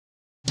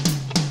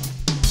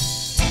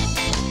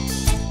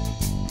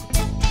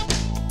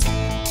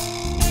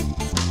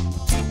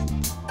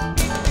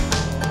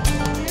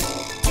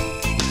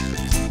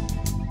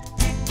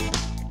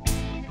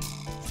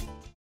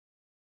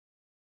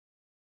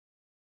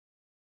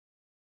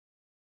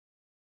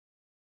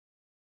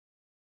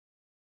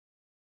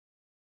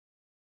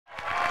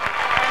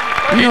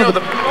You know,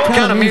 the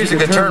kind of music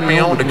that turned me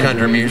on to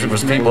country music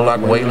was people like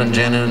Waylon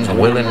Jennings, and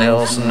Willie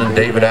Nelson, and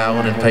David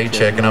Allen, and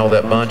Paycheck, and all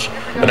that bunch.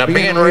 But now,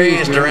 being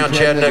raised around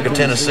Chattanooga,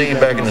 Tennessee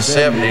back in the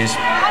 70s,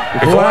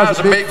 before I was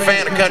a big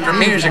fan of country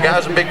music, I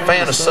was a big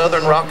fan of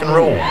Southern rock and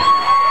roll.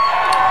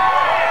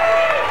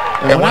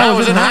 And when I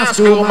was in high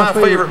school, my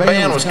favorite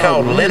band was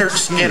called Leonard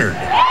Skinner.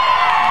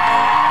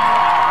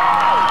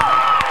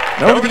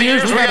 Over the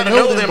years, we got to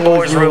know them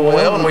boys real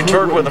well, and we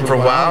toured with them for a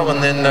while,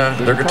 and then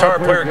their guitar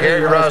player,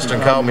 Gary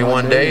Roston, called me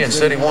one day and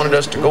said he wanted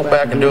us to go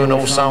back and do an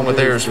old song of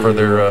theirs for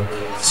their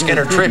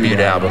Skinner tribute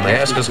album. They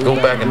asked us to go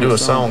back and do a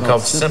song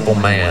called Simple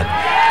Man.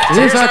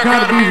 So here's our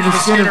contribution to the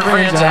Skinner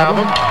Friends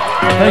album.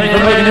 Thank you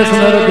for making this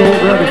another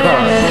gold record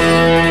card.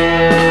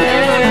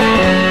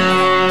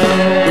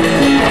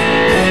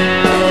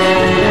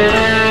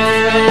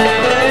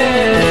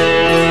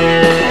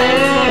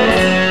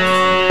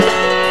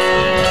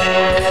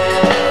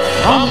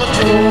 Mama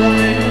told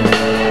me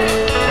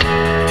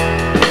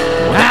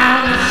when I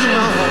was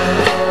young,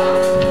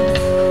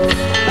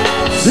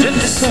 sit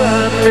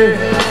beside me,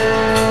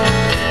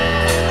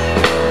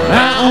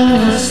 my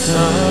only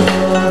son.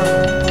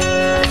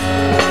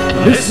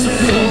 Listen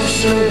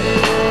closely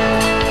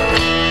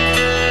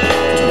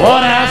to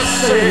what I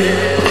say.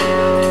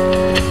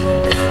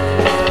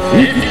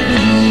 If you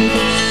lose,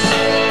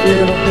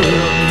 it'll hurt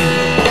me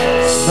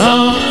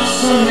some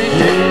sunny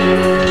day.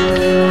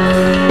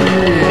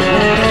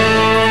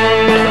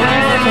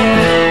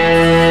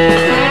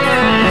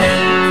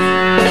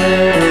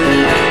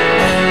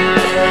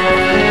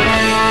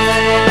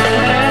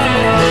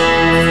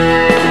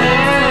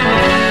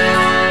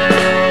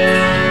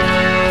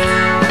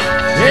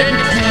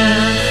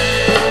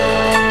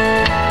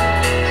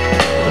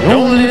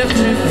 Don't live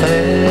too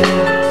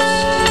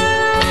fast.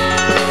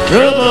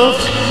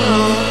 Troubles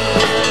come,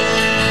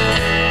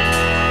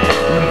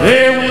 and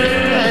they will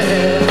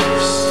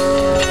last.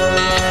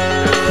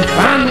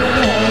 Find a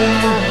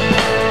woman,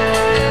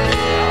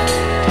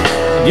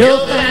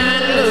 you'll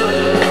find love.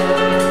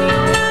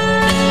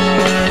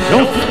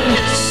 Don't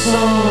forget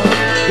someone,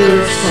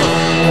 there's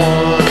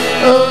someone.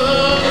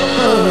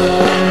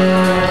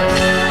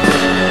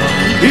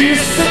 You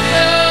sit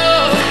up.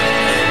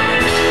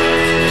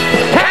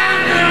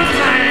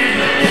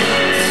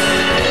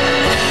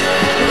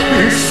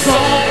 You're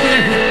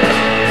something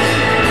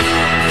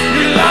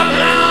you love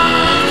and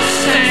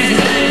understand.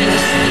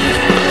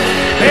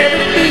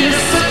 Baby, be a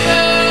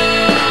sucker,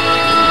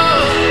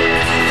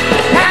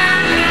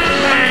 kind of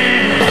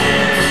man.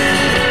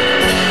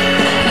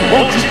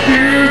 Won't you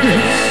do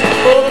this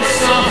for the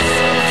song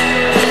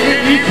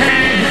if you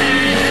can?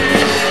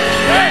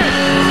 Hey!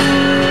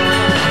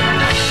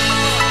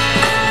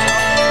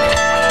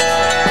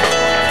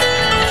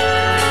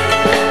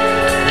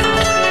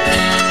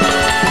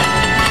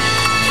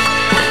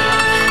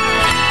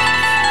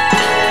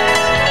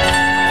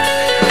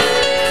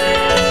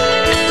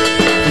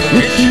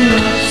 Rich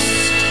lust,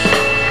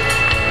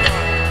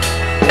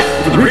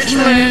 the rich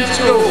man's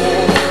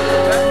gold,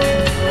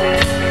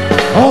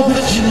 all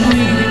that you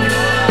need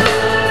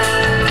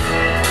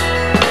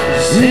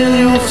is in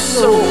your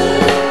soul.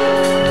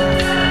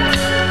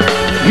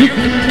 You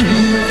can do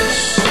this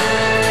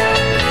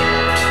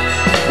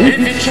if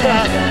you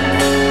try.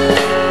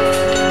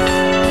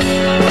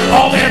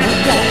 All that I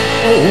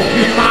want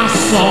in my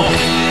song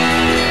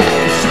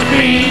is to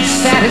be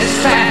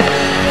satisfied.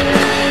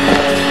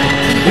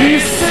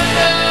 He's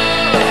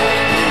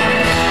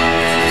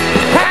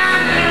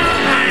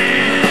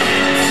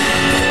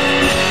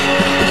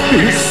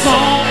Here's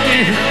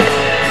something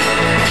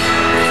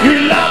you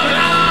love and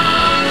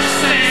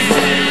understand.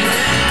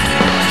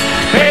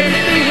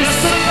 Baby,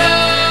 it's a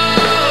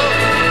love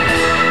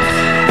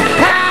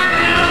kind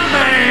of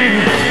man.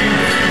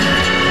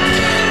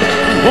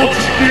 Won't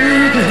you do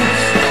this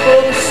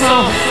for the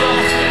song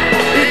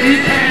if you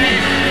can?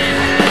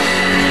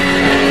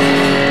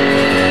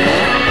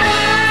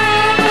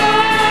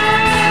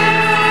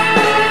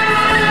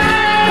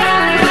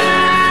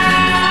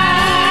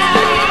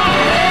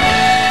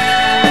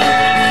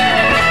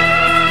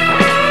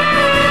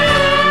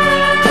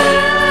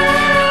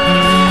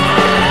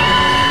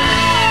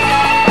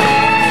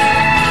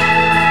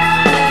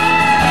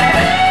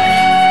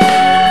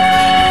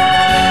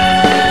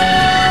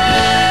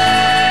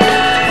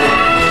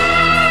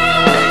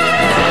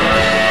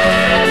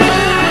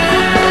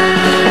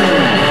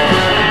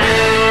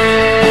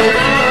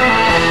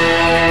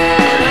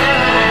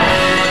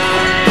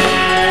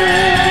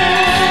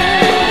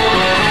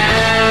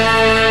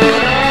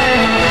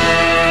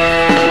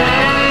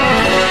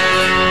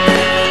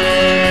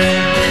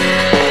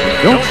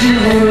 Don't you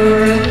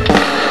worry,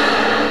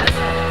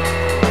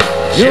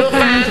 you'll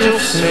find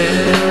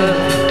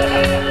yourself.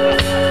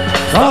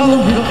 Follow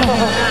your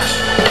heart,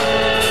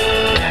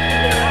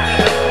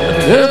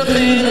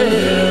 nothing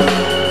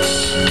else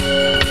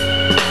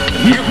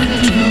you can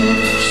do.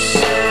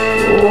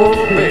 Oh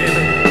baby,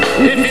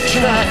 if you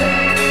try,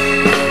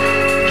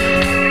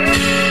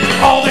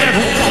 all that I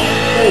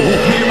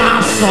hear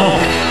my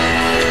song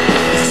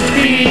is to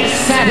be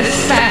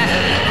satisfied.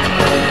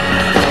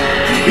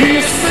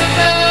 It's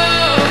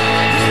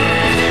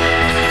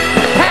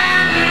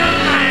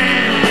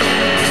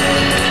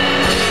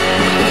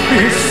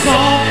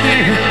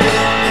again.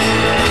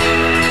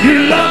 You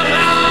love and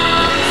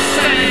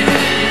understand.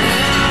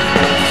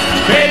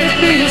 Baby,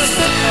 be a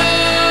simple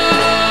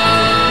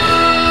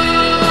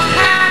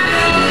kind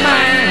of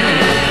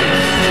man.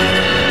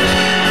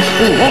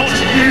 Won't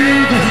you do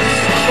this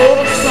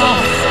old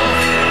song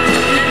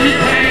if you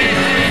can?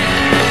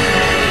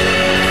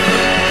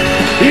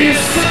 Be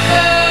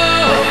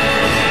simple,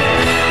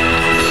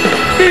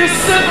 be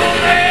simple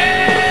man.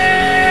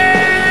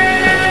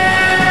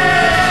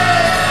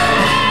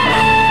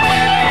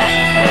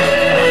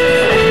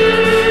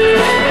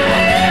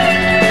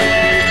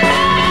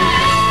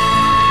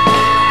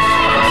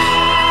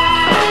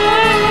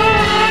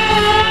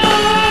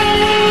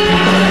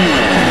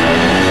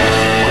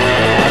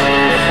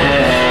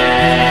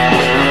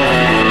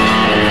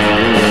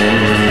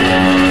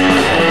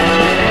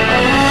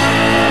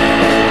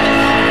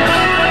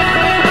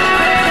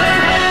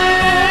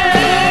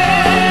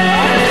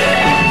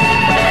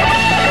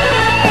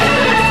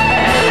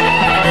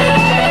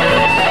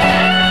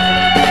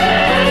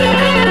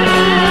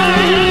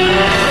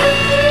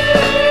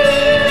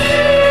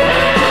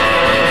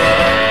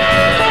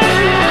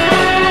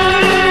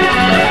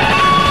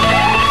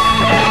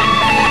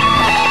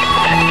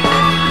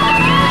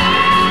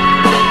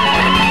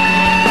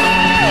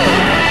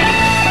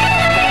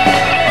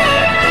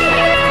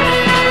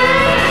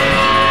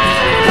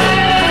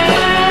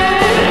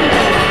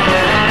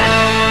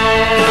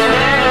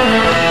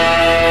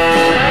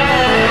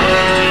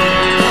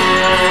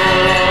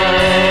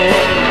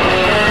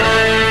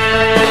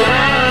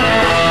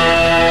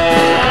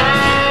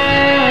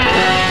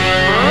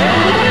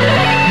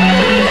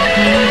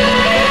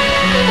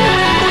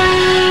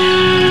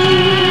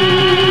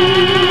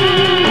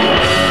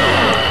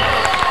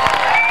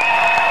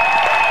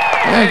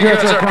 Thank you.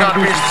 That's our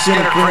contribution to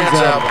Skinner Friends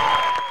album.